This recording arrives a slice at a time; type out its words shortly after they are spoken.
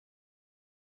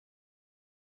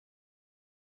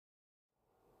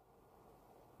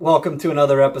Welcome to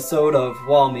another episode of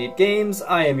Wall Meet Games.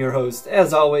 I am your host,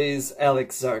 as always,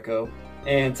 Alex Zarko.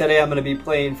 And today I'm going to be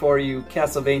playing for you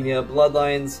Castlevania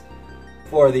Bloodlines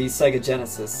for the Sega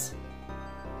Genesis.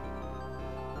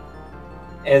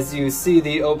 As you see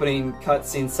the opening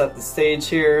cutscene set the stage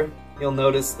here, you'll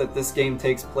notice that this game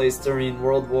takes place during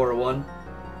World War I.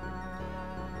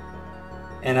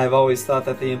 And I've always thought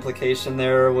that the implication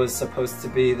there was supposed to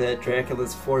be that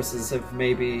Dracula's forces have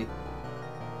maybe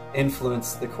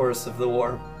influenced the course of the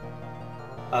war.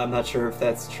 I'm not sure if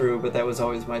that's true, but that was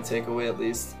always my takeaway at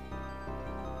least.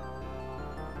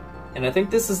 And I think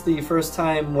this is the first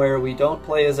time where we don't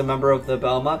play as a member of the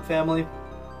Belmont family.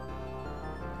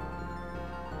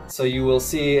 So you will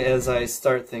see as I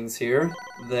start things here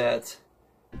that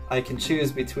I can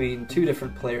choose between two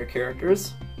different player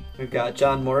characters. We've got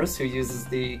John Morris, who uses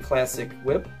the classic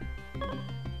whip,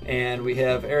 and we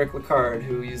have Eric Lecard,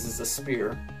 who uses a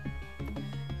spear.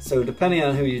 So depending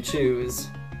on who you choose,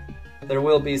 there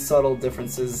will be subtle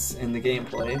differences in the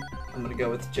gameplay. I'm going to go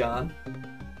with John.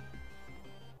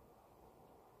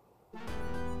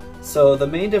 So the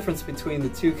main difference between the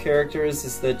two characters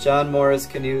is that John Morris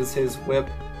can use his whip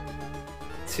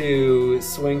to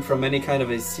swing from any kind of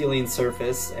a ceiling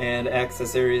surface and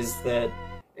access areas that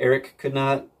Eric could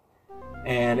not.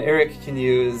 And Eric can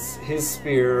use his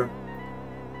spear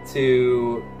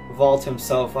to vault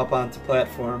himself up onto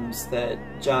platforms that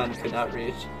John could not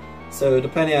reach. So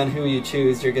depending on who you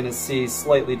choose, you're going to see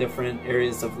slightly different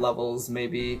areas of levels,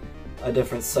 maybe a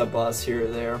different sub-boss here or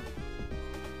there.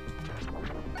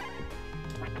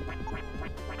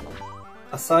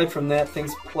 Aside from that,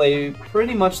 things play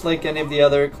pretty much like any of the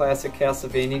other classic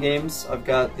Castlevania games. I've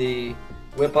got the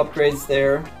whip upgrades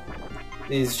there.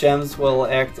 These gems will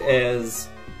act as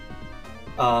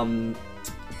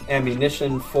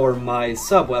ammunition for my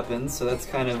sub-weapons, so that's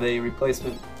kind of a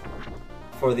replacement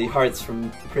for the hearts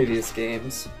from previous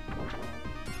games.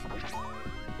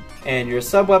 And your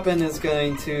sub-weapon is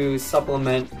going to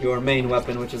supplement your main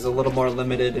weapon, which is a little more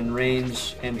limited in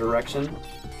range and direction.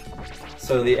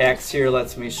 So the axe here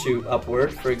lets me shoot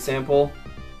upward, for example.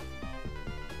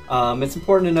 It's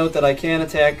important to note that I can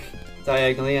attack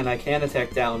diagonally and I can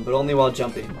attack down, but only while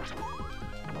jumping.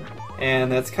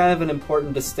 And that's kind of an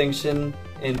important distinction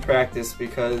in practice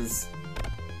because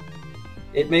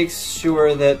it makes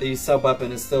sure that the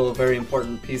sub-weapon is still a very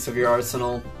important piece of your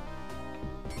arsenal,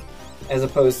 as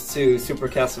opposed to Super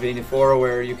Castlevania 4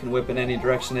 where you can whip in any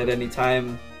direction at any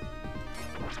time,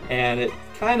 and it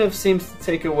kind of seems to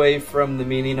take away from the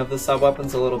meaning of the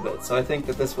sub-weapons a little bit. So I think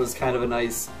that this was kind of a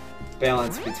nice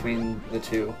balance between the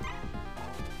two.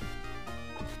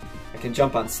 I can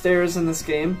jump on stairs in this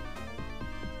game,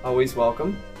 always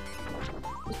welcome.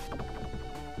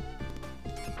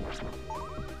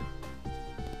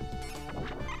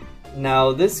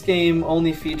 Now, this game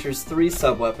only features 3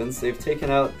 sub-weapons. They've taken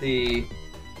out the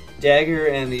dagger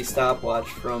and the stopwatch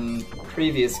from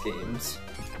previous games.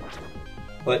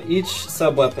 But each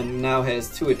sub-weapon now has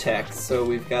 2 attacks. So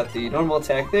we've got the normal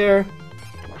attack there,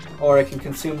 or I can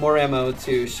consume more ammo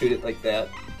to shoot it like that.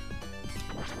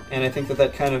 And I think that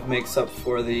that kind of makes up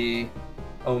for the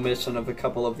omission of a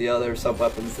couple of the other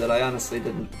sub-weapons that I honestly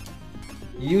didn't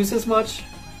use as much.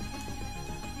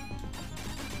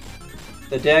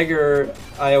 The dagger,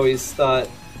 I always thought,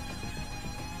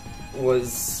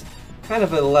 was kind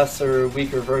of a lesser,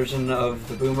 weaker version of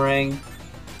the boomerang.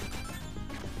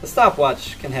 The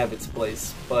stopwatch can have its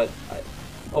place, but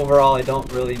overall I don't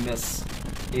really miss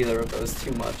either of those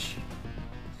too much.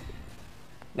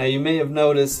 Now you may have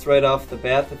noticed right off the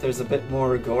bat that there's a bit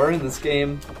more gore in this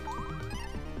game,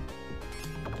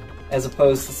 as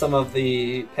opposed to some of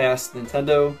the past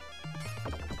Nintendo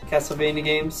Castlevania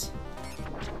games.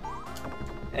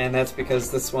 And that's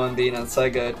because this one, being on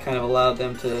Sega, it kind of allowed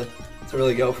them to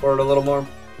really go for it a little more.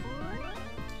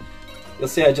 You'll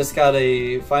see I just got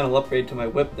a final upgrade to my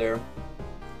whip there.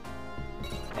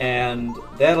 And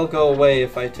that'll go away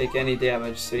if I take any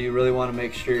damage, so you really want to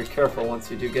make sure you're careful once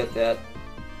you do get that.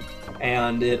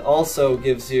 And it also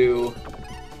gives you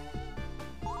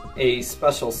a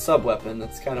special sub-weapon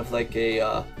that's kind of like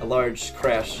a large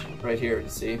crash right here, you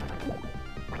see.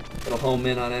 It'll home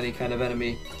in on any kind of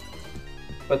enemy.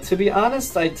 But to be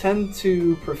honest, I tend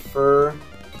to prefer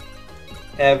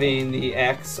having the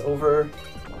axe over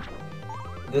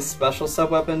this special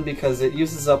sub-weapon because it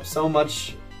uses up so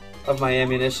much of my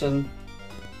ammunition.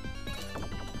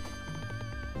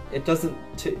 It doesn't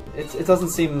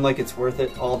seem like it's worth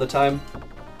it all the time.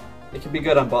 It can be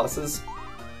good on bosses.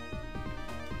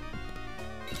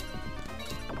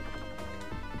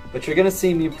 But you're gonna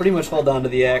see me pretty much hold on to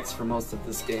the axe for most of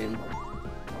this game.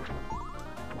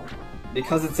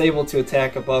 because it's able to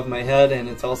attack above my head and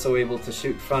it's also able to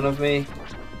shoot in front of me,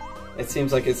 it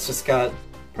seems like it's just got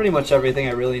pretty much everything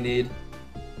I really need.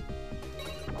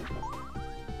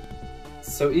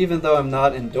 So even though I'm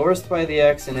not endorsed by the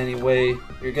axe in any way,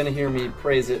 you're going to hear me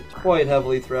praise it quite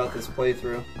heavily throughout this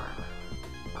playthrough.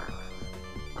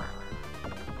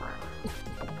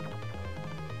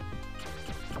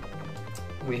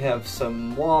 We have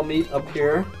some wall meat up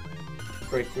here.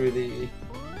 Break through the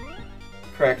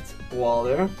cracked wall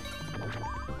there.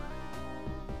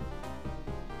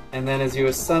 And then as you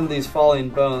ascend these falling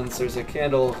bones, there's a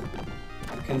candle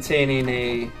containing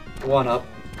a 1-up.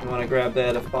 You want to grab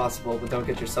that if possible, but don't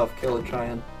get yourself killed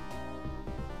trying.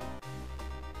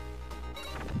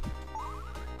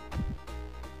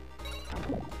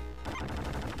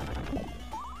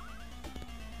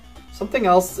 Something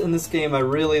else in this game I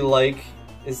really like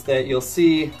is that you'll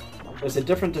see there's a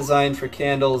different design for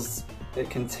candles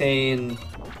that contain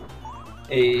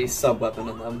a sub-weapon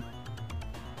in them.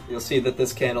 You'll see that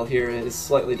this candle here is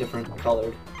slightly different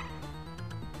colored.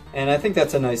 And I think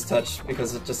that's a nice touch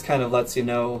because it just kind of lets you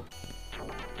know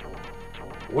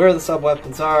where the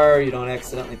sub-weapons are. You don't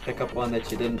accidentally pick up one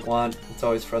that you didn't want. It's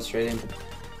always frustrating.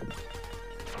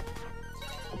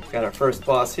 Got our first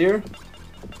boss here.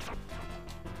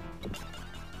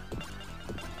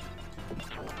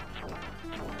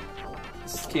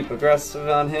 Just keep aggressive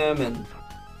on him and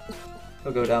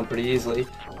he'll go down pretty easily.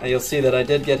 Now you'll see that I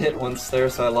did get hit once there,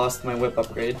 so I lost my whip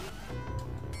upgrade.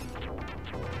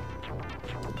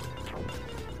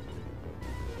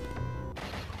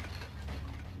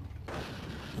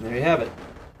 And there you have it.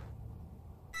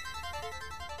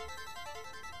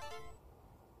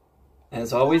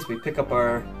 As always, we pick up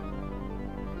our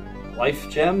life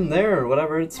gem there, or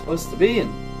whatever it's supposed to be,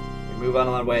 and we move on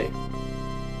our way.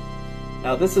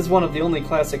 Now this is one of the only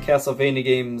classic Castlevania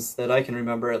games that I can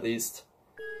remember at least,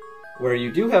 where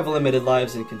you do have limited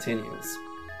lives and continues.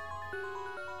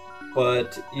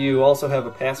 But you also have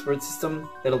a password system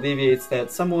that alleviates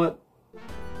that somewhat.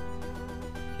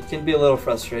 It can be a little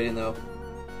frustrating though.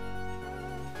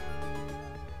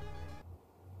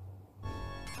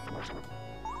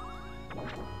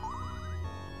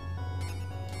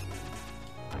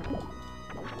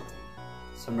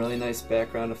 Some really nice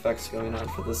background effects going on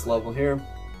for this level here.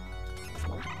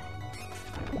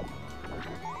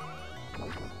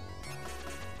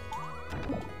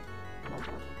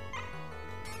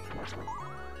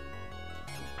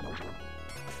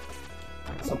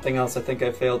 Something else I think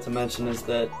I failed to mention is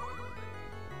that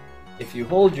if you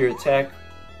hold your attack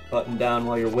button down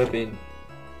while you're whipping,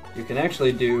 you can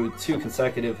actually do 2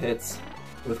 consecutive hits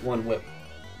with 1 whip.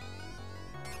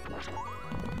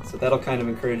 So that'll kind of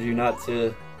encourage you not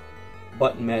to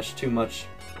button mash too much.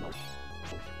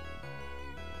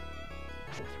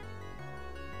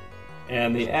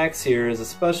 And the axe here is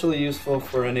especially useful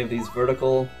for any of these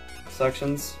vertical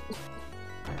sections.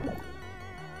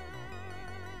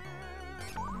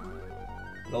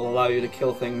 They'll allow you to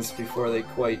kill things before they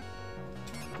quite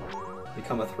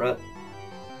become a threat.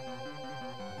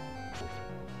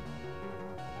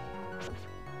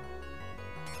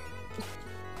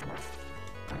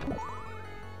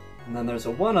 And then there's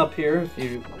a 1-up here if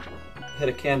you hit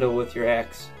a candle with your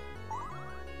axe.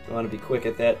 You want to be quick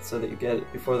at that so that you get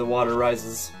it before the water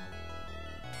rises.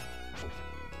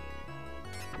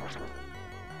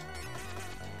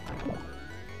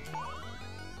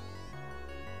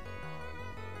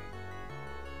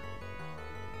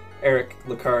 Eric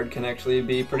Lecard can actually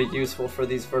be pretty useful for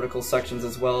these vertical sections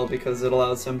as well because it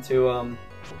allows him to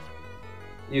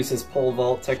use his pole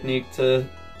vault technique to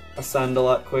ascend a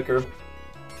lot quicker.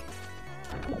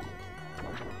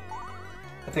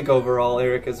 I think overall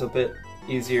Eric is a bit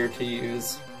easier to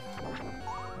use,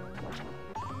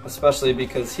 especially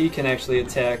because he can actually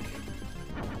attack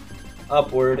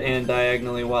upward and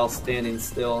diagonally while standing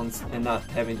still and not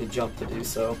having to jump to do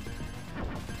so,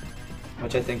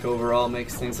 which I think overall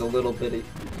makes things a little bit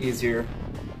easier.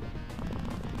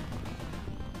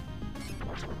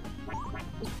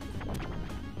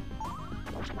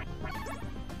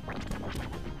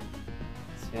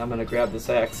 See, I'm gonna grab this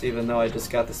axe even though I just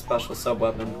got the special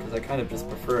sub-weapon because I kind of just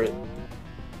prefer it.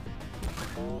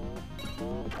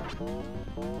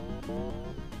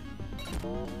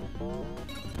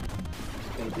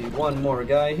 There's gonna be one more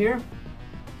guy here.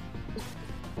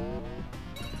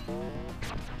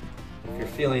 If you're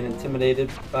feeling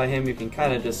intimidated by him, you can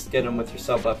kind of just get him with your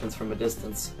sub-weapons from a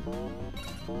distance.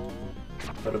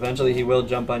 But eventually he will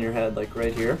jump on your head, like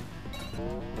right here.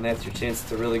 And that's your chance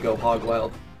to really go hog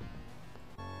wild.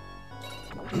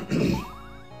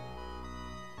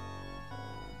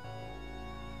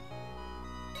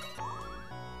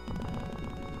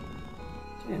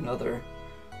 Okay, another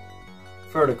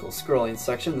vertical scrolling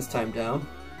section, this time down.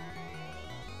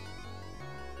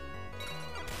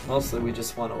 Mostly we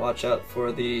just want to watch out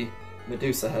for the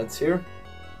Medusa heads here.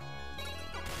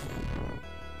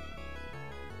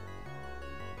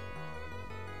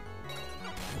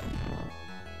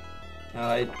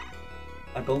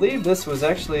 I believe this was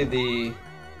actually the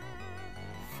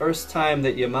first time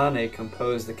that Yamane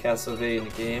composed a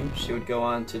Castlevania game. She would go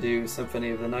on to do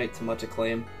Symphony of the Night to much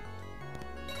acclaim.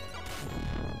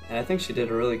 And I think she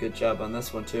did a really good job on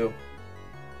this one too.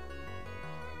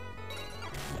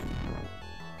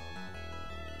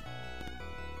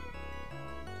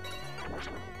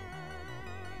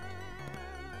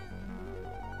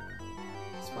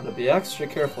 Just want to be extra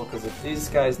careful, because if these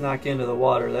guys knock into the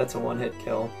water, that's a one-hit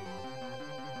kill.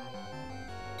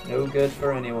 No good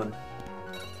for anyone.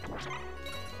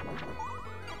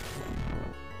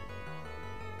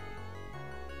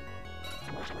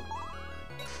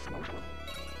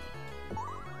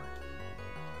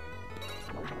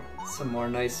 Some more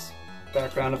nice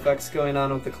background effects going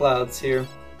on with the clouds here.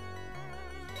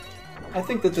 I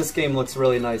think that this game looks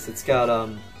really nice. It's got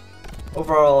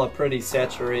overall a pretty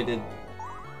saturated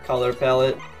color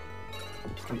palette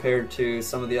compared to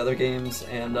some of the other games,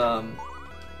 and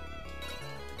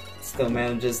still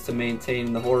manages to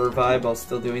maintain the horror vibe while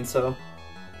still doing so.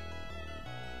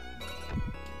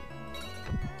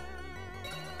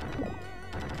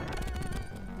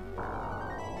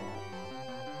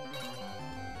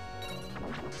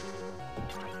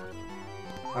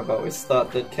 I've always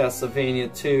thought that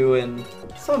Castlevania 2 and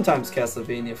sometimes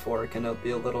Castlevania 4 can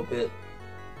be a little bit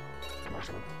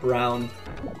brown,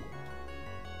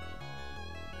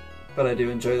 but I do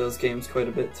enjoy those games quite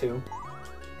a bit too.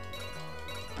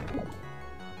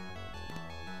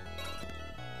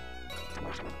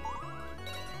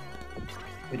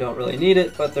 We don't really need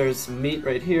it, but there's some meat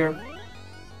right here.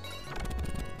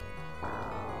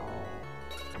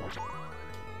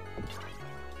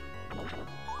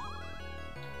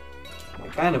 I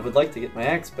kind of would like to get my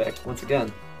axe back once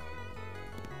again.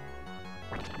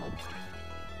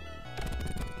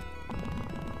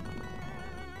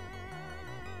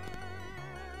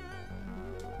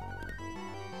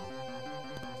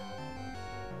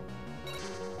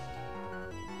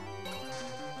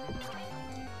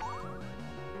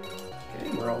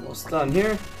 We're almost done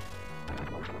here.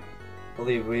 I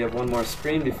believe we have one more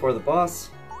screen before the boss.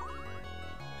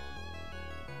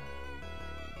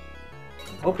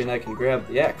 I'm hoping I can grab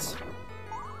the axe,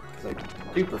 because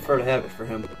I do prefer to have it for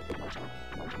him.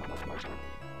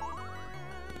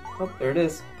 Oh, there it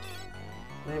is.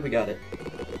 And we got it.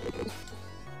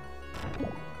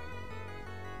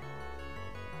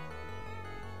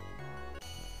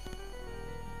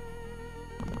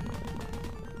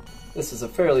 This is a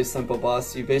fairly simple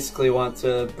boss. You basically want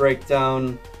to break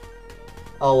down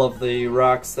all of the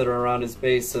rocks that are around his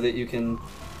base so that you can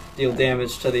deal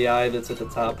damage to the eye that's at the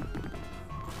top.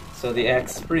 So the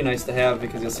axe is pretty nice to have,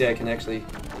 because you'll see I can actually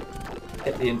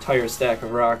hit the entire stack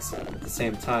of rocks at the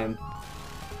same time.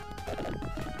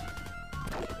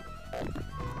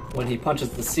 When he punches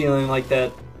the ceiling like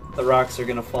that, the rocks are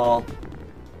going to fall.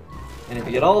 And if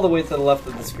you get all the way to the left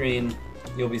of the screen,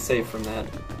 you'll be safe from that.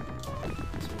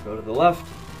 Go to the left.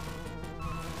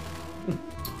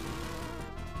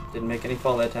 Didn't make any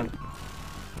fall that time.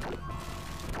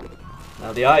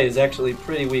 Now the eye is actually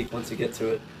pretty weak once you get to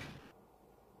it.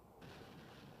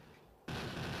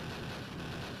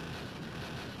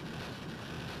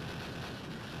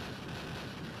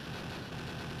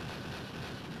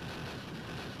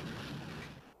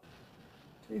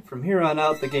 Okay, from here on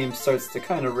out the game starts to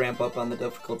kind of ramp up on the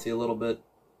difficulty a little bit.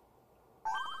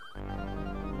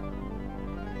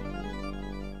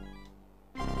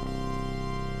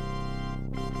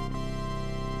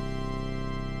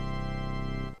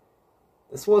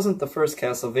 This wasn't the first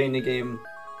Castlevania game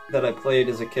that I played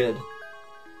as a kid,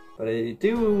 but I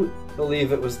do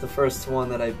believe it was the first one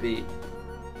that I beat.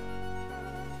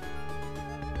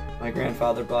 My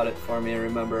grandfather bought it for me, I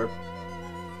remember.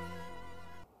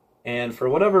 And for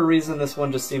whatever reason, this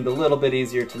one just seemed a little bit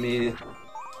easier to me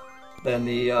than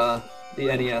the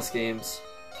NES games.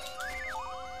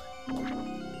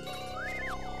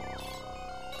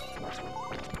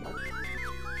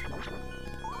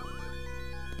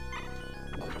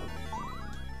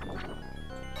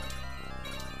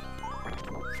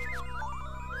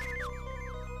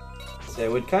 So I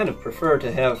would kind of prefer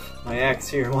to have my axe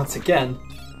here once again,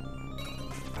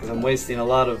 because I'm wasting a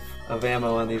lot of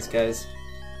ammo on these guys.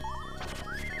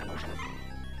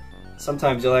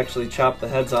 Sometimes you'll actually chop the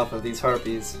heads off of these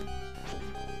harpies,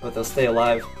 but they'll stay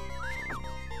alive,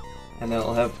 and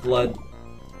they'll have blood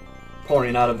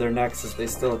pouring out of their necks as they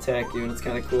still attack you, and it's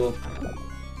kind of cool.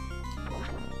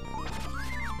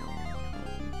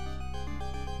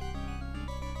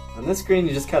 On this screen,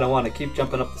 you just kind of want to keep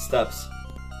jumping up the steps,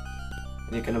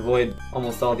 and you can avoid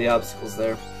almost all the obstacles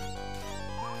there.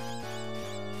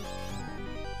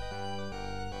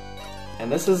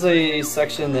 And this is a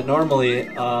section that normally,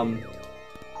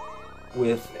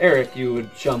 with Eric, you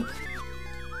would jump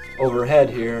overhead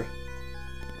here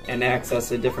and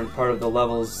access a different part of the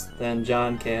levels than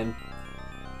John can.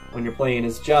 When you're playing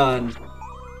as John,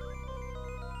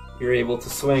 you're able to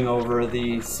swing over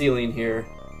the ceiling here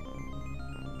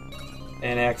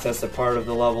and access a part of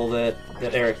the level that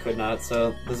Eric could not.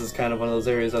 So this is kind of one of those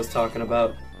areas I was talking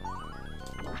about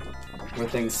where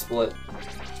things split.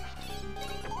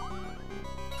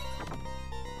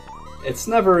 It's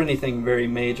never anything very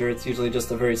major, it's usually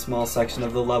just a very small section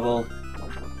of the level.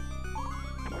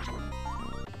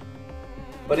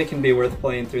 But it can be worth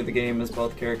playing through the game as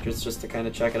both characters just to kind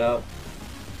of check it out.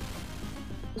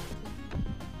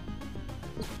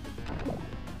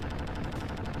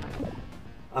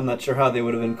 I'm not sure how they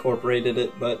would have incorporated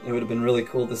it, but it would have been really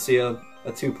cool to see a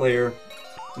two-player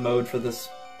mode for this,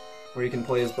 where you can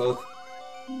play as both.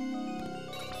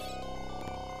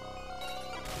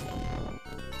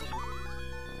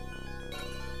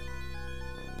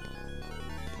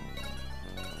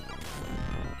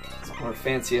 More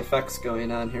fancy effects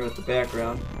going on here with the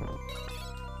background.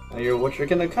 Now what you're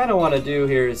going to kind of want to do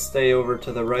here is stay over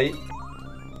to the right,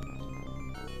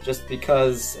 just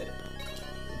because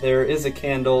there is a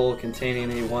candle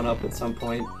containing a 1-up at some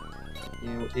point.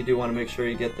 You do want to make sure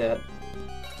you get that.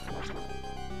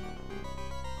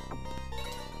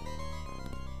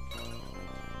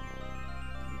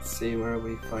 Let's see where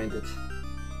we find it.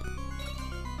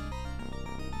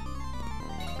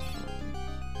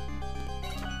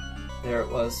 There it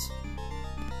was.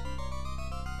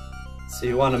 So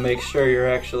you want to make sure you're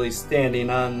actually standing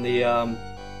on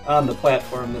the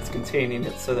platform that's containing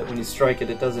it, so that when you strike it,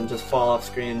 it doesn't just fall off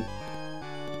screen.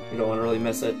 You don't want to really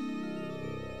miss it.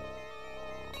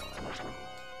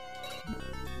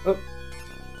 Oh.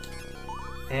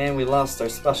 And we lost our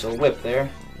special whip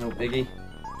there. No biggie.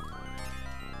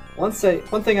 One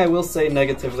thing I will say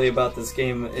negatively about this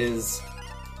game is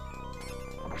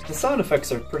the sound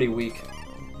effects are pretty weak.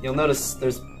 You'll notice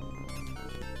there's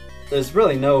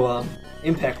really no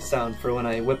impact sound for when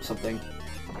I whip something.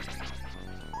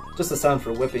 Just a sound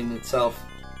for whipping itself.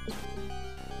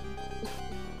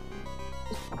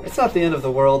 It's not the end of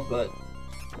the world, but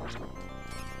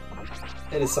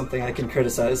it is something I can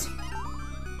criticize.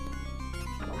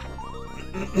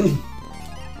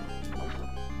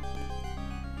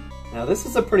 Now this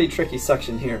is a pretty tricky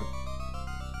section here.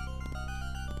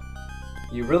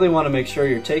 You really want to make sure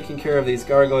you're taking care of these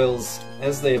gargoyles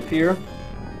as they appear,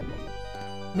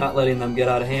 not letting them get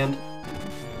out of hand,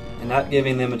 and not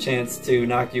giving them a chance to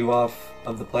knock you off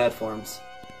of the platforms.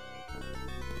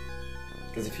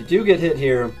 Because if you do get hit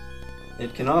here,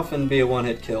 it can often be a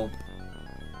one-hit kill.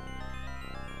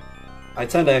 I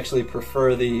tend to actually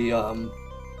prefer the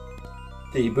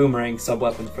boomerang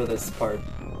sub-weapon for this part,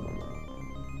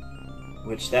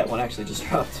 which that one actually just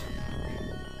dropped.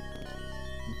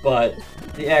 But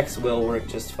the axe will work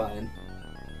just fine.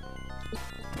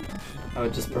 I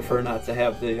would just prefer not to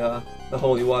have the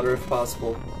holy water if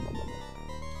possible.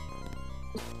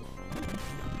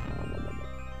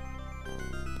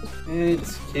 Okay,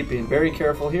 just keep being very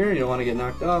careful here, you don't want to get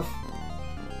knocked off.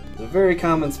 It's a very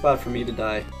common spot for me to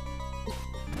die.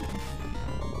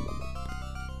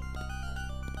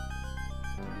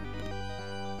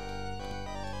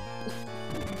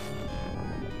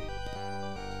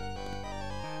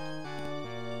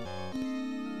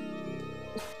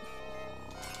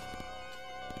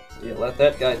 So yeah, let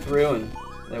that guy through, and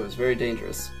that was very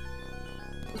dangerous.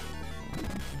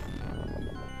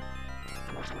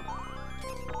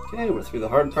 Okay, we're through the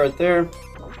hard part there.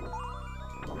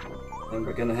 And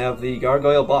we're gonna have the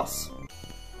gargoyle boss.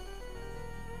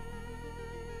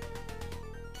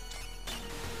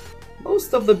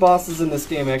 Most of the bosses in this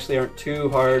game actually aren't too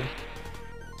hard,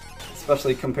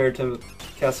 especially compared to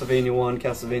Castlevania 1,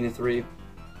 Castlevania 3.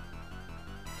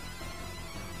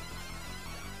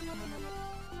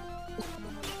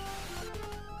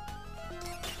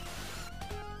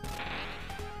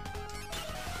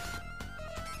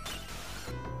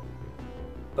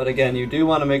 But again, you do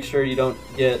want to make sure you don't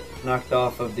get knocked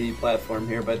off of the platform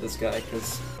here by this guy,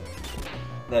 because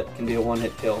that can be a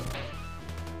one-hit kill.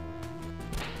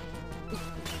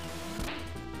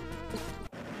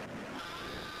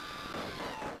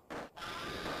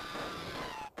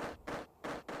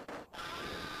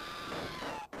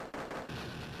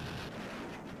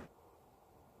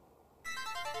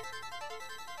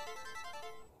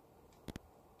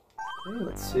 Okay,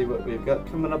 let's see what we've got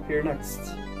coming up here next.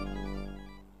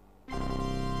 I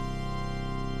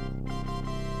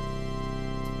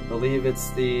believe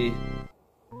it's the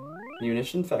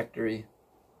munition factory.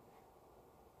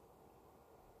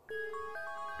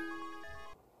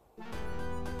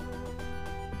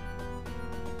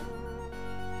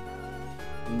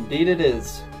 Indeed it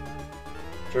is.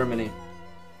 Germany.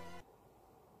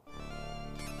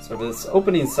 So for this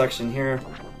opening section here,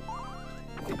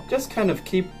 if you just kind of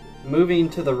keep moving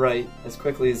to the right as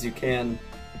quickly as you can,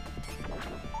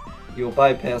 you'll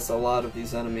bypass a lot of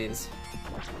these enemies.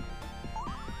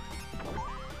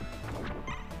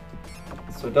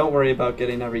 So don't worry about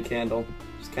getting every candle,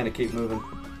 just kind of keep moving.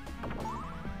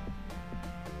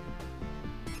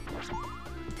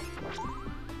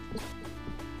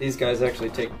 These guys actually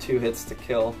take 2 hits to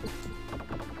kill.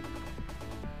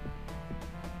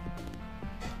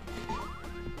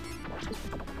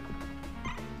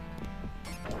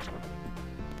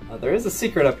 There is a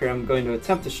secret up here I'm going to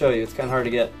attempt to show you. It's kind of hard to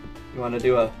get. You want to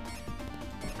do a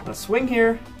swing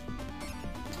here,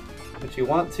 but you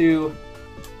want to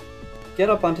get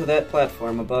up onto that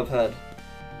platform above head.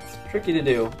 It's tricky to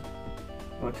do.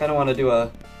 I kind of want to do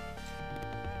a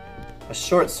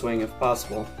short swing if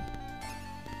possible.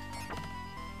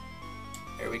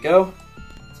 There we go.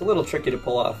 It's a little tricky to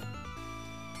pull off,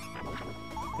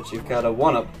 but you've got a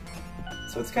 1-up,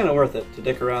 so it's kind of worth it to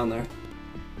dick around there.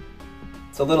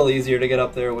 It's a little easier to get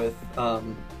up there with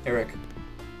Eric.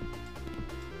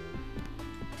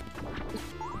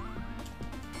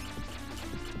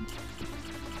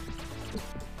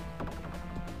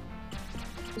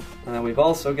 And then we've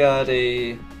also got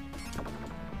a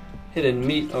hidden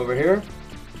meat over here.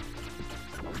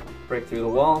 Break through the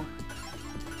wall.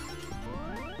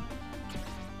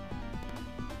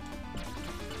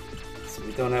 So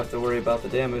we don't have to worry about the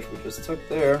damage we just took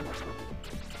there.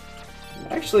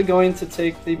 I'm actually going to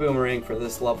take the boomerang for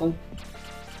this level.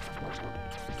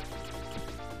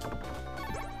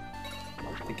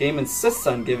 The game insists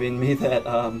on giving me that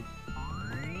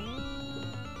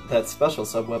that special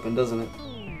sub-weapon, doesn't it?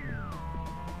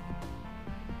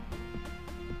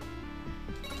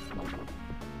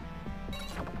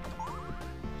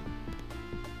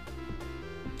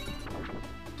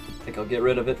 I think I'll get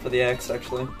rid of it for the axe,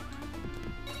 actually.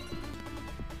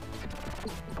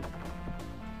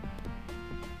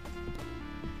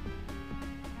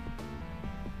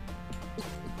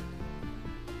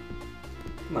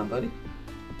 Come on, buddy.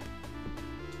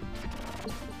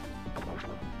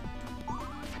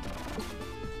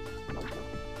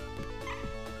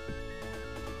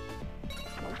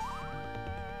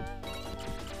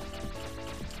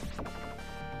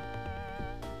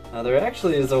 Now there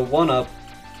actually is a 1-up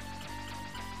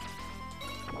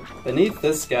beneath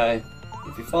this guy.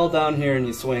 If you fall down here and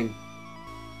you swing.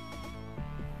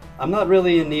 I'm not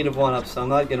really in need of 1-up, so I'm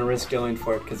not going to risk going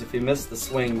for it, because if you miss the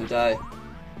swing, you die.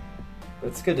 But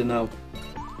it's good to know.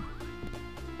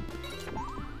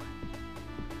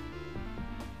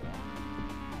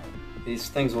 These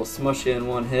things will smush you in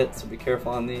 1 hit, so be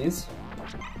careful on these.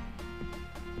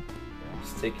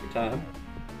 Just take your time.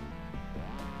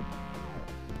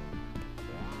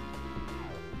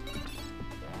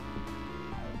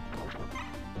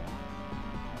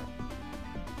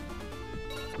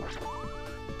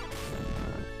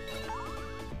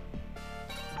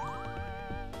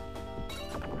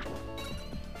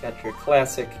 Got your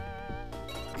classic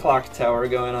clock tower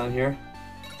going on here.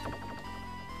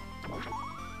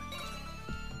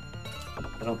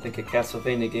 I don't think a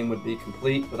Castlevania game would be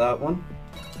complete without one.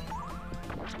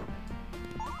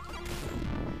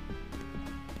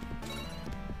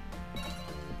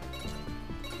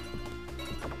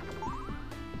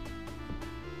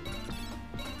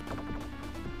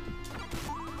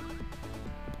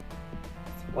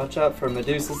 Watch out for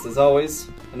Medusas as always.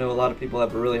 I know a lot of people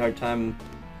have a really hard time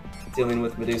dealing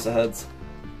with Medusa heads,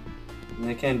 and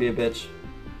they can be a bitch.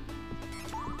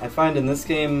 I find in this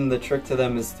game the trick to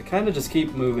them is to kind of just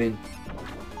keep moving,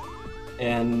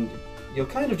 and you'll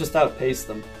kind of just outpace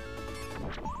them.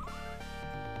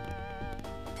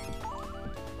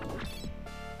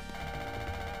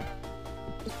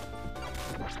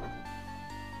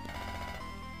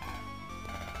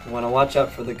 You want to watch out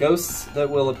for the ghosts that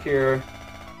will appear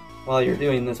while you're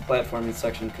doing this platforming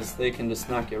section, because they can just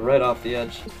knock you right off the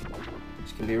edge,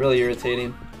 which can be really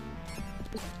irritating.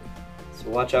 So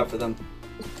watch out for them.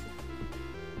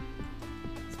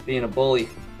 It's being a bully.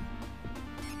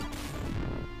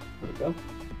 There we go.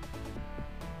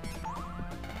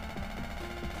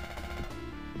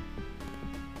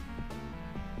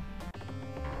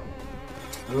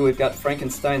 Ooh, we've got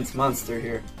Frankenstein's monster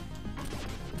here.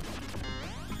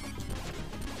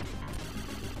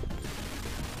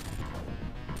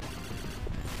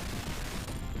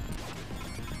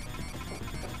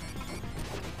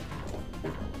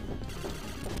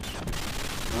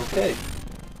 Okay.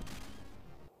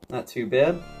 Not too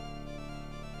bad.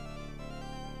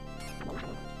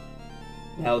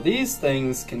 Now these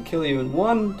things can kill you in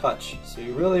one touch, so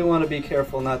you really want to be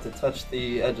careful not to touch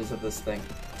the edges of this thing.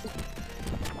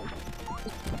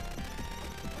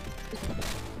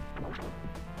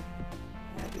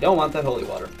 And you don't want that holy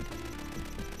water.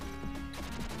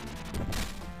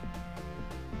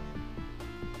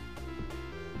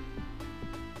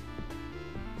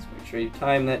 So make sure you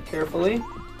time that carefully.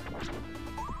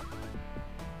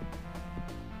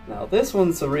 Now this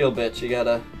one's a real bitch. You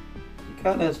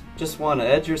kind of just want to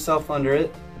edge yourself under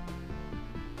it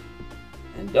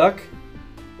and duck,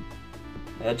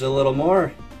 edge a little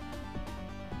more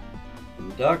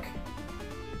and duck,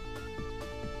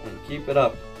 and keep it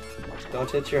up.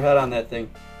 Don't hit your head on that thing.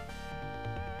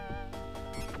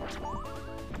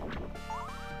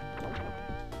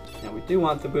 Now we do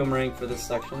want the boomerang for this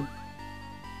section.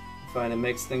 I find it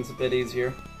makes things a bit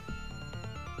easier,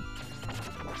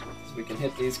 so we can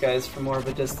hit these guys from more of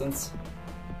a distance.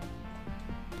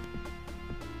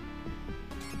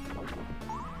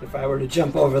 If I were to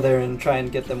jump over there and try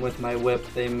and get them with my whip,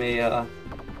 they may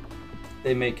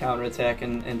counterattack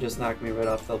and just knock me right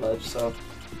off the ledge, so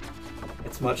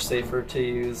it's much safer to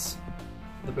use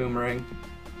the boomerang.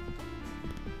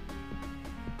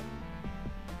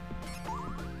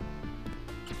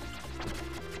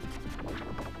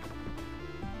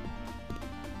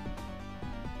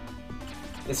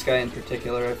 This guy in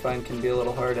particular I find can be a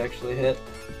little hard to actually hit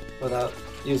without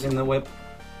using the whip.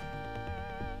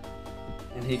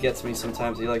 And he gets me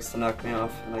sometimes. He likes to knock me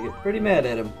off, and I get pretty mad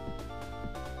at him.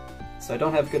 So I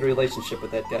don't have a good relationship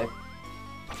with that guy.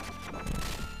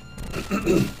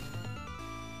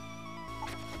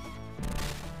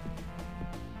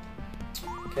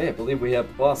 Okay, I believe we have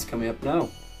the boss coming up now.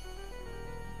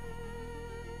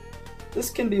 This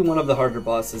can be one of the harder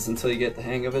bosses until you get the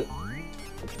hang of it.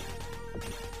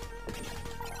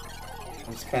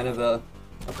 There's kind of a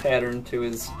pattern to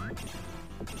his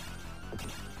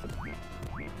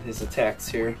attacks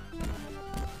here.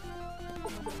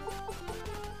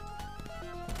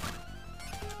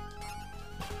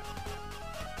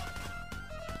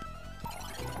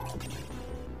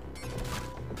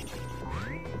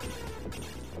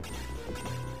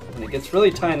 When it gets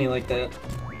really tiny like that,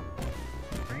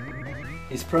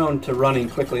 he's prone to running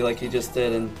quickly like he just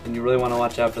did, and you really want to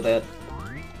watch out for that.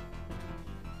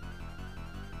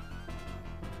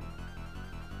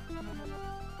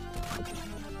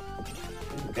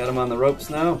 Got him on the ropes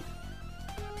now.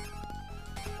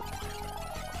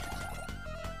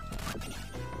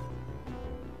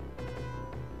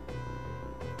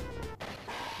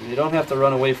 You don't have to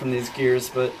run away from these gears,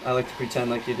 but I like to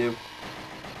pretend like you do.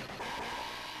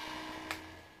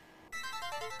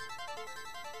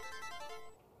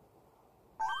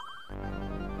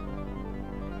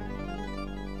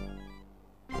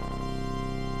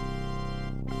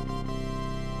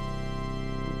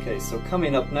 Okay, so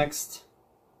coming up next,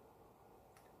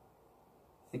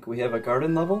 I think we have a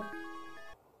garden level.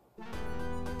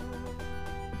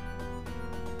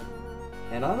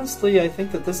 And honestly, I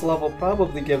think that this level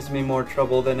probably gives me more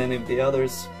trouble than any of the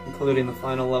others, including the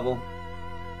final level.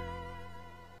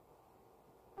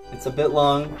 It's a bit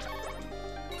long,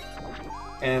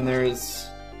 and there's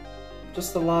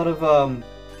just a lot of,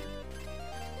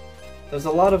 there's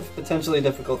a lot of potentially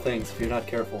difficult things if you're not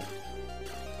careful.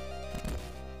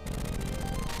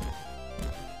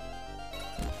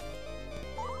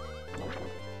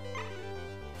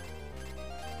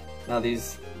 Now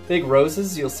these big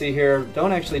roses you'll see here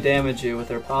don't actually damage you with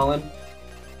their pollen.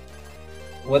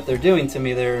 What they're doing to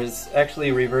me there is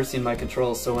actually reversing my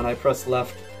controls, so when I press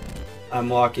left, I'm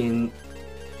walking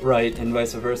right and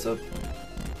vice versa.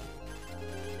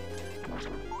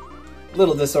 A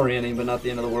little disorienting, but not the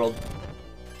end of the world.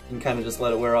 You can kind of just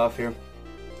let it wear off here.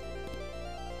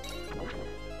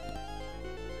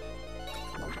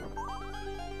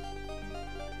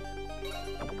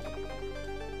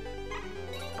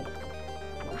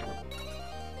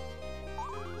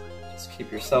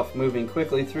 Keep yourself moving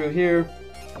quickly through here.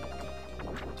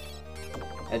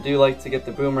 I do like to get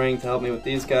the boomerang to help me with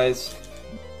these guys.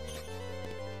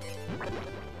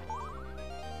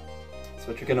 So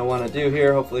what you're going to want to do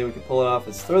here, hopefully we can pull it off,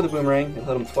 is throw the boomerang and hit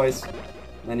them twice, and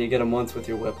then you get them once with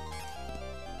your whip.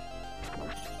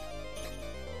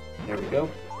 There we go.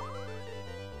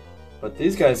 But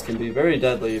these guys can be very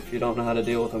deadly if you don't know how to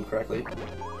deal with them correctly.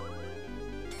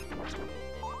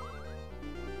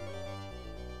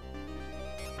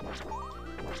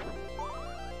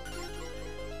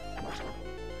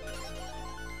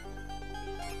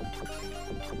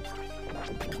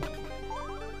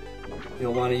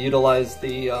 You'll want to utilize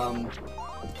the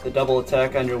the double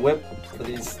attack on your whip for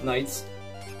these knights.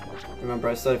 Remember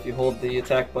I said if you hold the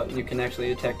attack button you can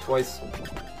actually attack twice.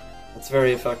 It's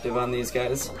very effective on these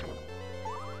guys.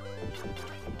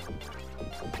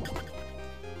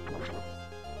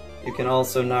 You can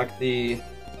also knock the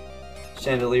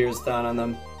chandeliers down on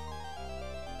them.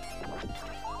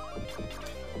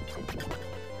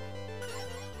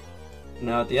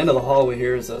 Now at the end of the hallway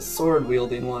here is a sword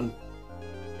wielding one.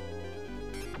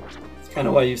 It's kind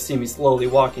of why you see me slowly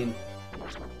walking,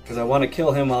 because I want to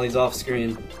kill him while he's off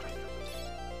screen.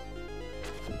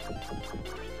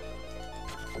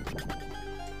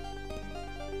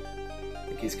 I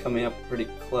think he's coming up pretty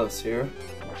close here.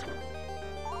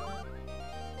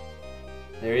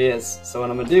 There he is. So what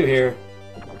I'm going to do here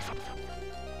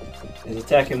is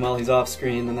attack him while he's off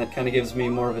screen, and that kind of gives me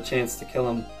more of a chance to kill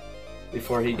him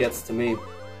before he gets to me.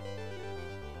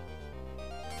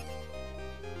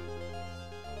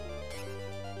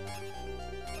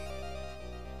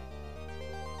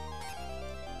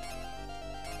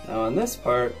 Now on this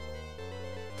part,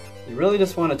 you really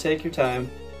just want to take your time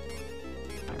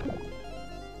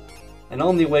and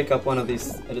only wake up one of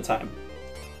these at a time.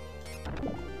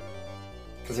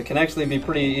 Because it can actually be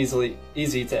pretty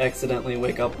easy to accidentally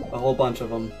wake up a whole bunch of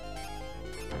them,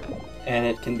 and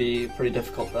it can be pretty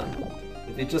difficult then.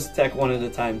 If you just attack one at a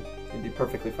time, you'd be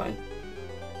perfectly fine.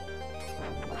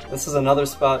 This is another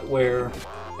spot where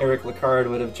Eric Lecard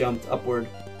would have jumped upward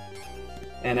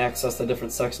and accessed a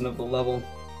different section of the level,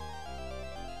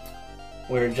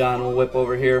 where John will whip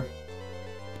over here.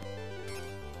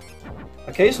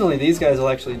 Occasionally these guys will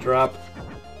actually drop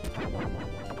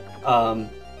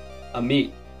a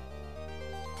meat.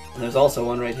 And there's also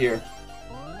one right here.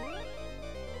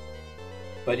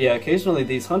 But yeah, occasionally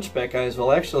these hunchback guys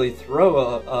will actually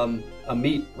throw a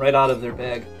meat right out of their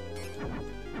bag.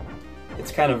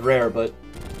 It's kind of rare, but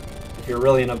if you're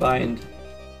really in a bind,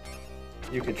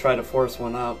 you could try to force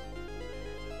one out.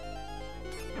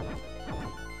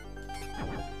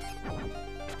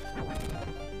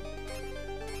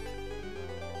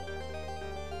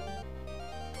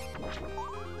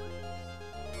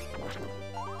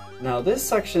 Now this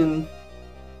section,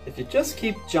 if you just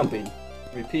keep jumping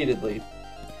repeatedly,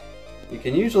 you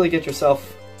can usually get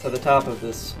yourself to the top of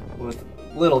this with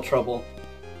little trouble.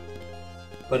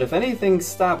 But if anything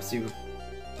stops you,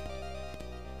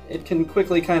 it can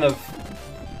quickly kind of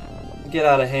get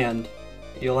out of hand.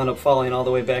 You'll end up falling all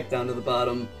the way back down to the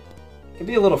bottom. It can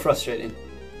be a little frustrating.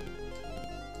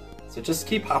 So just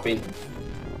keep hopping.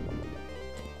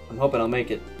 I'm hoping I'll make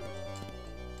it.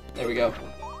 There we go.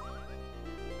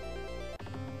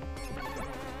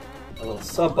 A little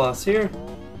sub-boss here.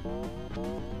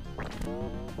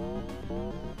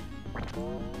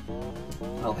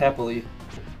 I'll happily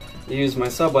use my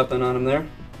sub-weapon on him there.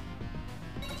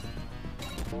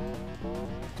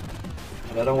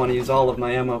 But I don't want to use all of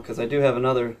my ammo because I do have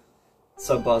another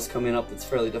sub-boss coming up that's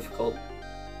fairly difficult.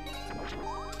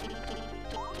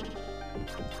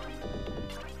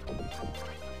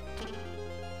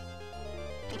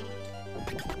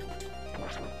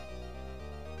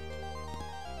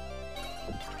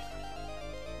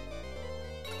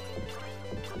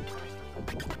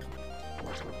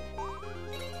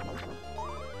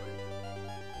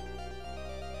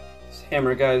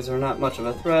 Hammer guys are not much of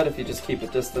a threat if you just keep a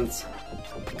distance.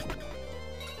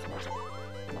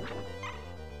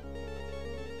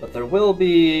 But there will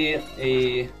be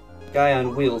a guy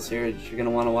on wheels here that you're going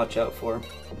to want to watch out for.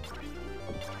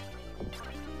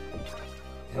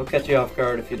 He'll catch you off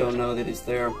guard if you don't know that he's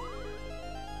there.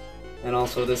 And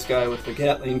also this guy with the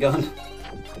Gatling gun.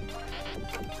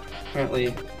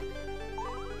 Apparently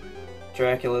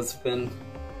Dracula's been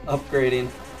upgrading.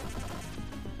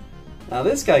 Now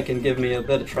this guy can give me a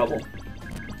bit of trouble.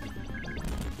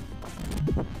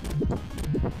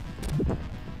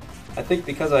 I think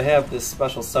because I have this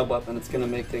special sub-weapon, it's going to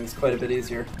make things quite a bit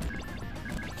easier.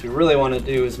 What you really want to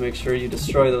do is make sure you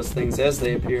destroy those things as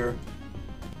they appear,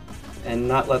 and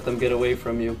not let them get away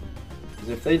from you. Because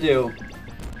if they do,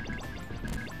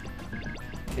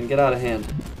 it can get out of hand.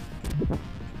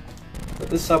 But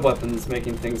this sub-weapon is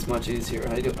making things much easier.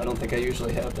 I don't think I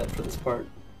usually have that for this part.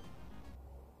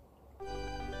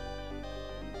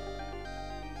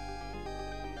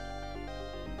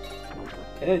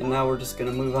 Okay, and now we're just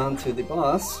going to move on to the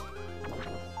boss.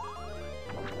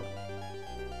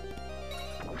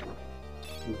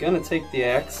 I'm going to take the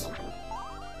axe.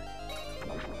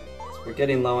 So we're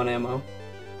getting low on ammo.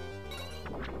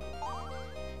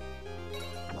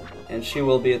 And she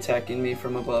will be attacking me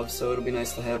from above, so it'll be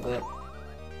nice to have that.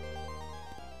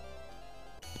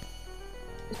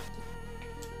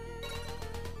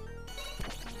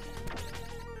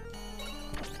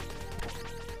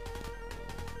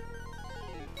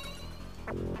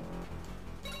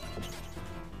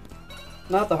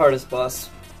 not the hardest boss,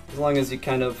 as long as you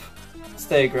kind of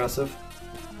stay aggressive.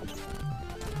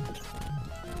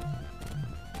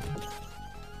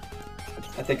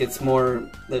 I think it's more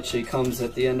that she comes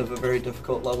at the end of a very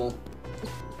difficult level.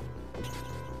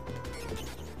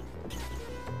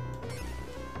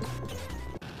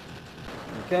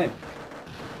 Okay.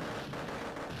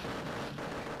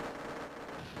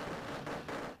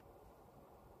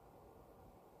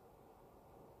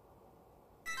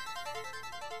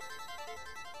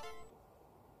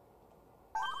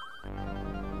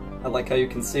 I like how you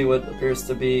can see what appears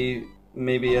to be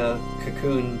maybe a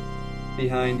cocoon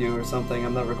behind you or something.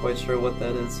 I'm never quite sure what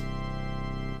that is.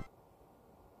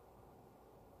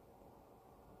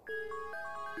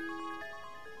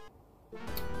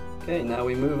 Okay, now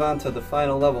we move on to the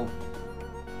final level.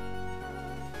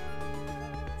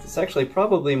 It's actually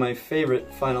probably my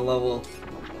favorite final level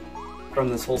from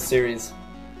this whole series.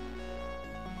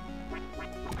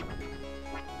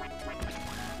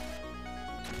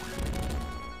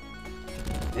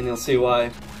 And you'll see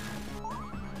why.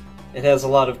 It has a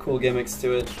lot of cool gimmicks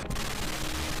to it.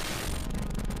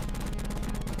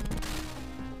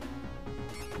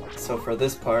 So for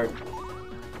this part,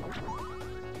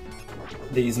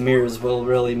 these mirrors will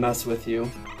really mess with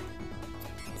you.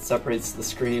 It separates the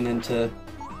screen into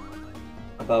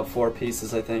about 4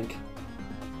 pieces, I think.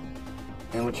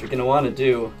 And what you're going to want to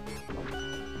do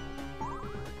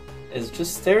is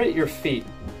just stare at your feet.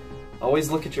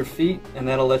 Always look at your feet, and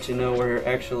that'll let you know where you're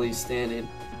actually standing.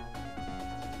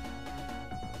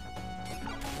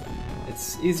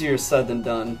 It's easier said than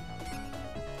done.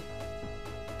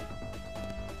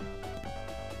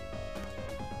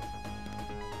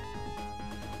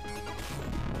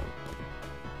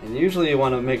 And usually you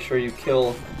want to make sure you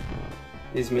kill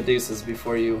these Medusas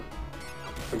before you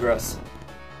progress.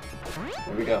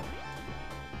 There we go.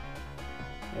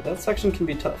 Yeah, that section can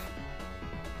be tough.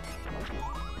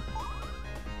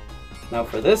 Now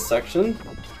for this section,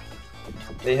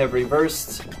 they have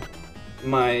reversed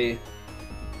my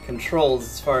controls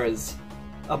as far as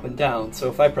up and down. So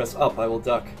if I press up, I will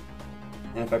duck.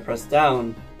 And if I press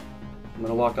down, I'm going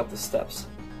to walk up the steps.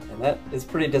 And that is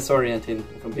pretty disorienting,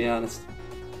 if I'm being honest.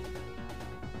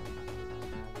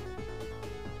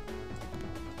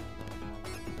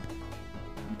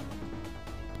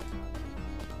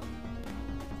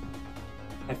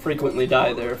 I frequently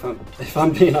die there, if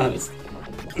I'm being honest.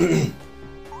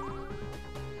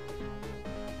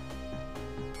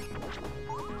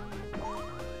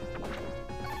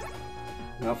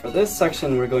 Now for this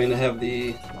section, we're going to have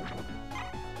the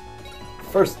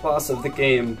first boss of the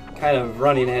game kind of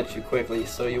running at you quickly,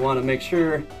 so you want to make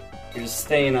sure you're just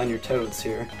staying on your toes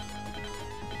here.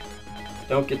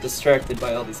 Don't get distracted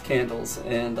by all these candles,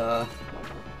 and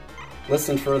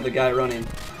listen for the guy running.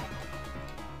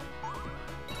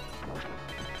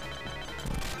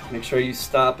 Make sure you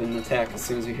stop and attack as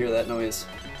soon as you hear that noise.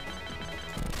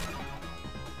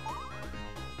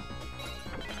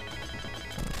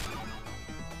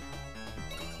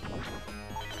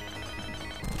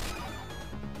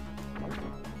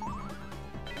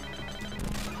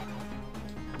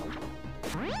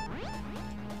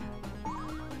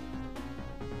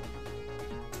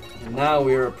 And now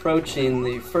we are approaching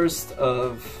the first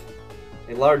of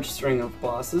a large string of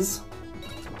bosses.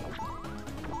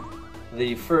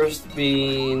 The first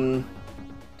being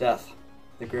Death,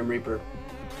 the Grim Reaper.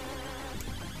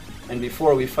 And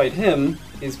before we fight him,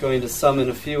 he's going to summon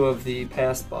a few of the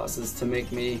past bosses to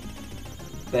make me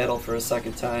battle for a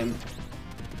second time.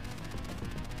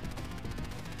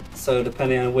 So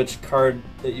depending on which card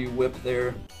that you whip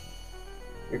there,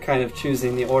 you're kind of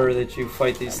choosing the order that you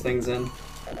fight these things in.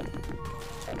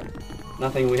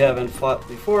 Nothing we haven't fought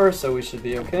before, so we should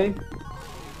be okay.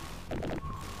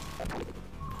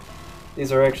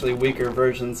 These are actually weaker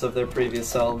versions of their previous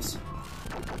selves,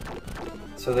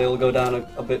 so they will go down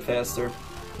a bit faster.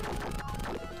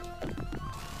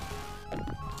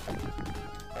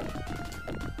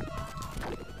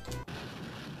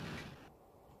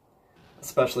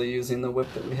 Especially using the whip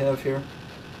that we have here.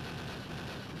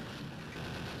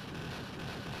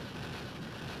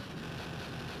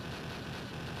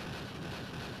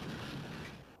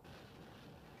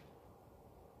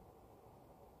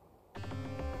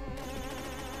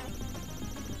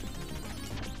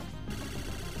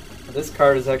 This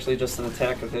card is actually just an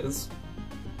attack of his.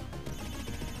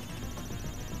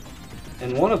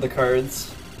 And one of the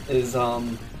cards is,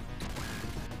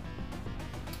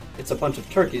 it's a bunch of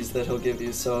turkeys that he'll give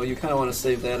you, so you kind of want to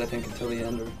save that, I think, until the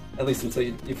end, or at least until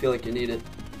you feel like you need it.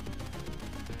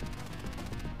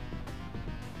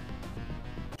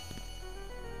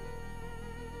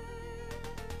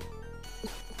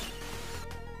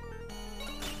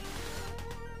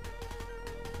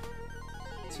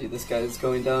 See, this guy is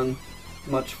going down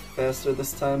much faster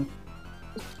this time.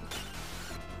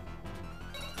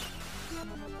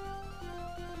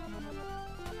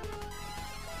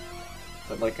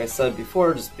 But like I said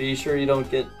before, just be sure you don't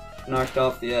get knocked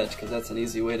off the edge, because that's an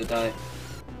easy way to die.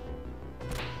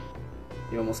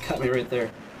 You almost got me right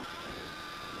there.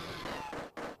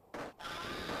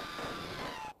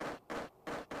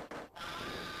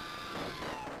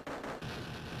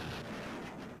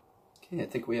 Okay, I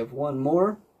think we have one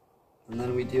more, and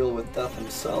then we deal with Death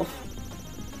himself.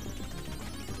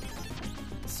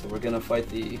 So we're gonna fight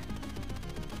the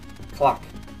clock.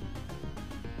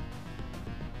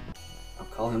 I'll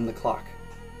call him the clock.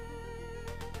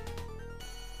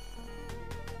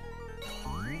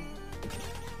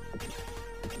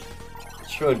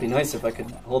 Sure would be nice if I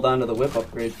could hold on to the whip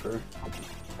upgrade for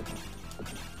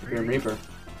Grim Reaper.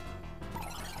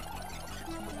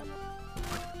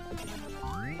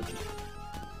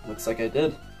 Looks like I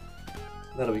did.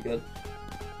 That'll be good.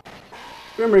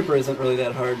 Grim Reaper isn't really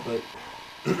that hard, but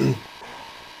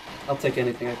I'll take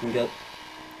anything I can get.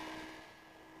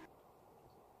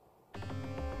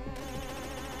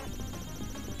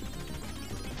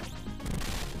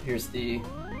 Here's the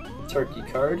turkey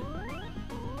card.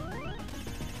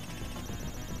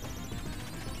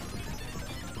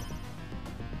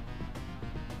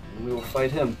 And we will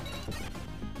fight him.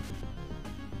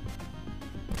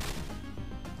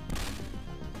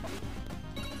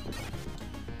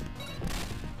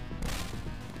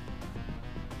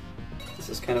 This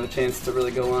is kind of a chance to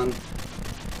really go on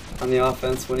the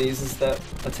offense when he uses that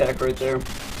attack right there.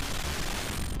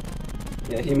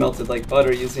 Yeah, he melted like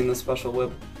butter using the special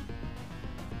whip.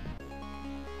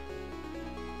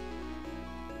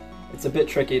 It's a bit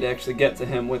tricky to actually get to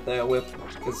him with that whip,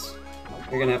 because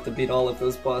you're gonna have to beat all of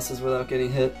those bosses without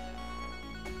getting hit.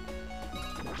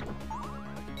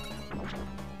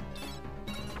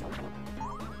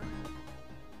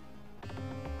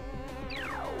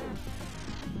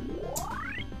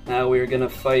 Now we're gonna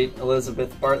fight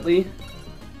Elizabeth Bartley.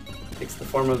 Takes the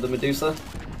form of the Medusa.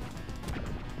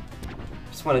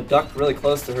 Just want to duck really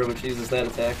close to her when she uses that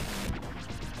attack.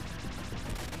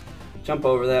 Jump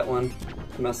over that one.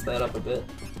 Messed that up a bit.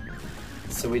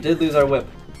 So we did lose our whip,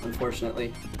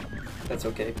 unfortunately. That's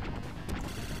okay.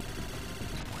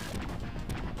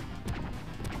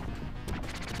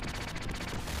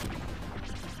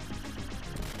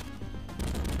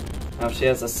 Now she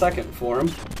has a second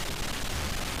form.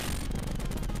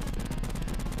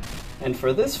 And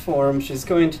for this form, she's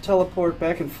going to teleport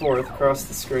back and forth across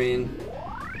the screen.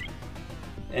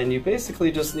 And you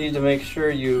basically just need to make sure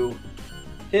you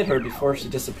hit her before she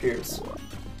disappears.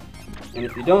 And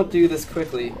if you don't do this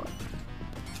quickly,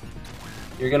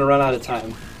 you're going to run out of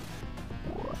time.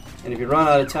 And if you run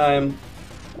out of time,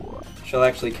 she'll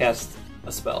actually cast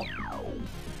a spell.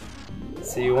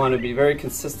 So you want to be very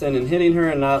consistent in hitting her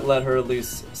and not let her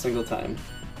loose a single time.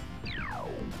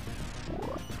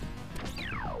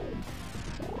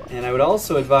 And I would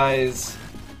also advise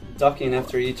ducking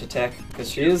after each attack,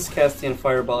 because she is casting a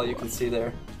fireball, you can see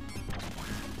there.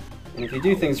 And if you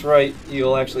do things right,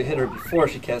 you'll actually hit her before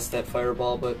she casts that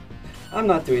fireball, but I'm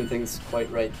not doing things quite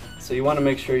right. So you want to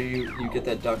make sure you get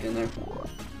that duck in there.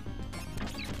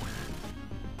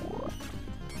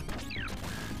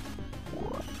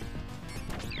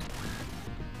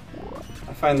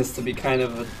 I find this to be kind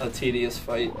of a tedious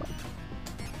fight.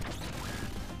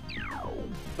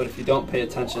 But if you don't pay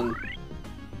attention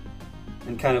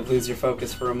and kind of lose your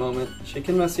focus for a moment, she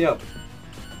can mess you up.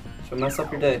 She'll mess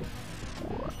up your day.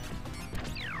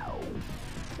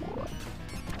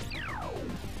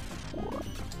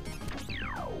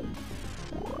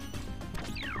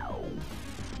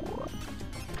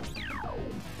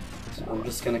 So I'm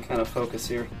just going to kind of focus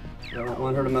here. I don't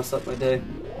want her to mess up my day.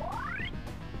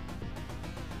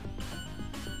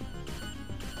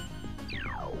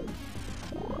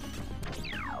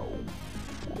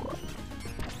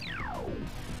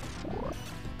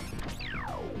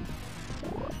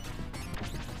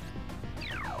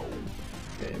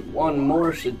 Okay, one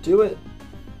more should do it.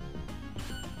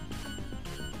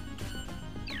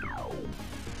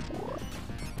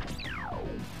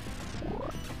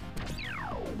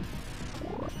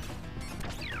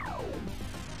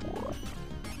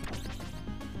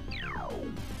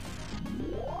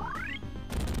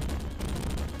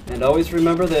 And always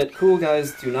remember that cool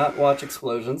guys do not watch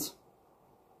explosions.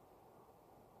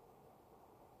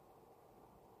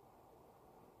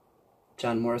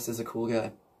 John Morris is a cool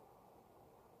guy.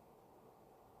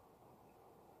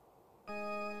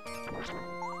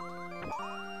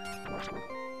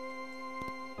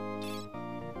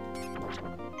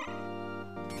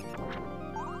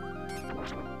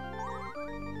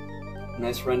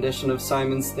 Nice rendition of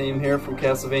Simon's theme here from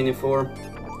Castlevania 4.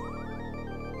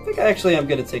 I think I actually am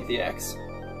going to take the axe.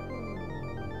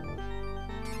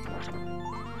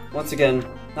 Once again,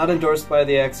 not endorsed by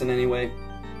the axe in any way.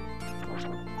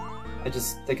 I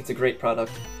just think it's a great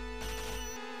product.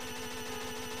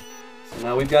 So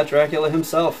now we've got Dracula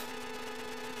himself.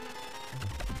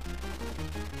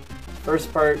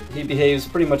 First part, he behaves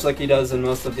pretty much like he does in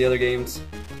most of the other games.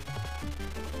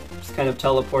 Just kind of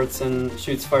teleports and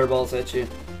shoots fireballs at you.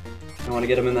 I want to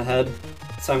get him in the head,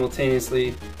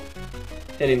 simultaneously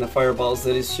hitting the fireballs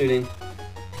that he's shooting.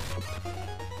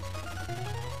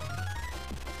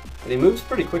 But he moves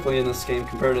pretty quickly in this game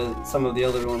compared to some of the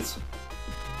other ones.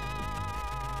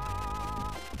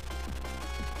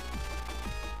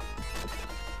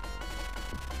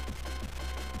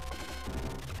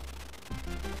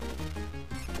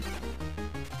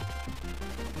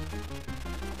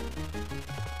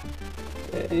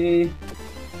 Okay.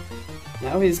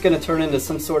 Now he's going to turn into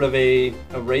some sort of a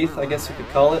wraith, I guess you could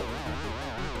call it.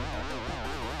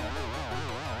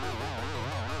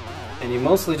 And you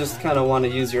mostly just kind of want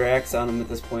to use your axe on him at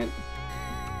this point.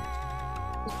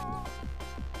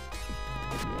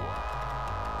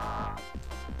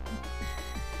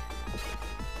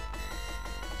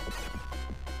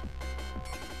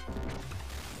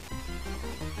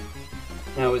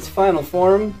 Now his final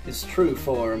form, his true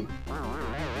form.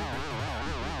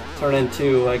 Turn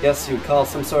into, I guess you'd call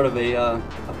some sort of a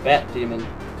bat demon.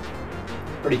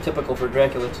 Pretty typical for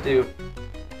Dracula to do.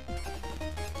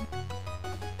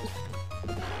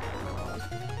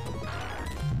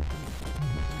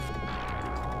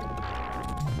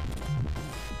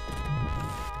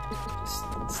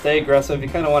 Just stay aggressive. You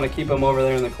kind of want to keep him over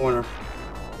there in the corner,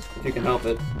 if you can help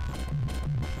it.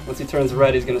 Once he turns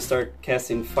red, he's going to start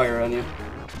casting fire on you.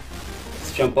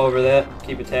 Just jump over that,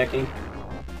 keep attacking.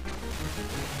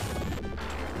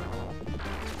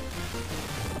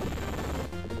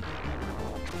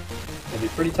 Be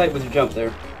pretty tight with your jump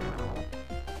there.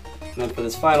 And then for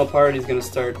this final part, he's going to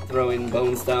start throwing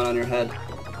bones down on your head.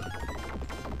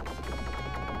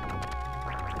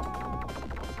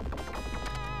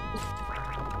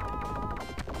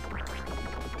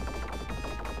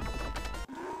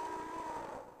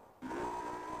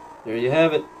 There you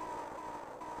have it.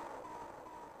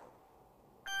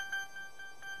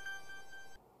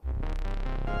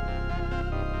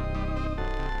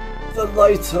 The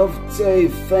light of day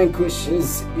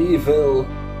vanquishes evil.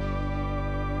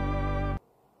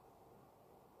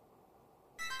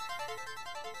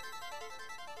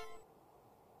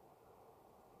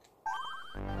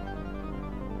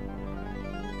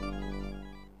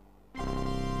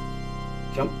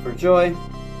 Jump for joy.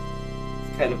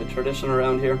 It's kind of a tradition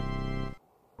around here.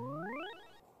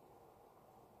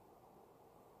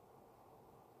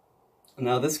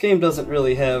 Now this game doesn't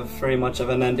really have very much of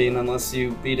an ending unless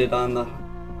you beat it on the,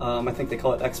 I think they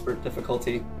call it expert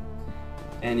difficulty.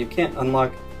 And you can't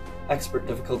unlock expert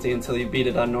difficulty until you beat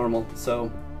it on normal,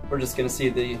 so we're just going to see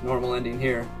the normal ending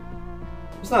here.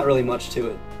 There's not really much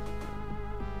to it.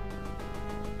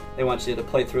 They want you to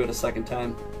play through it a second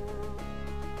time.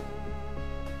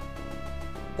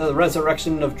 The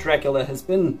resurrection of Dracula has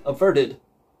been averted.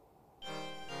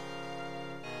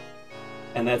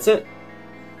 And that's it.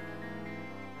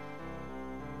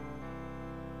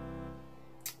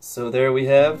 So there we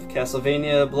have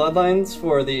Castlevania Bloodlines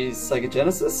for the Sega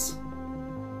Genesis.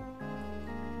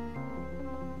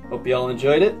 Hope you all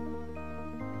enjoyed it.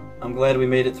 I'm glad we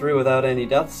made it through without any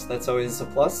deaths. That's always a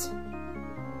plus.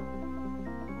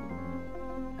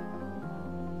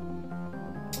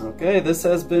 Okay, this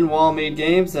has been Wall Made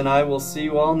Games, and I will see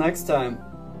you all next time.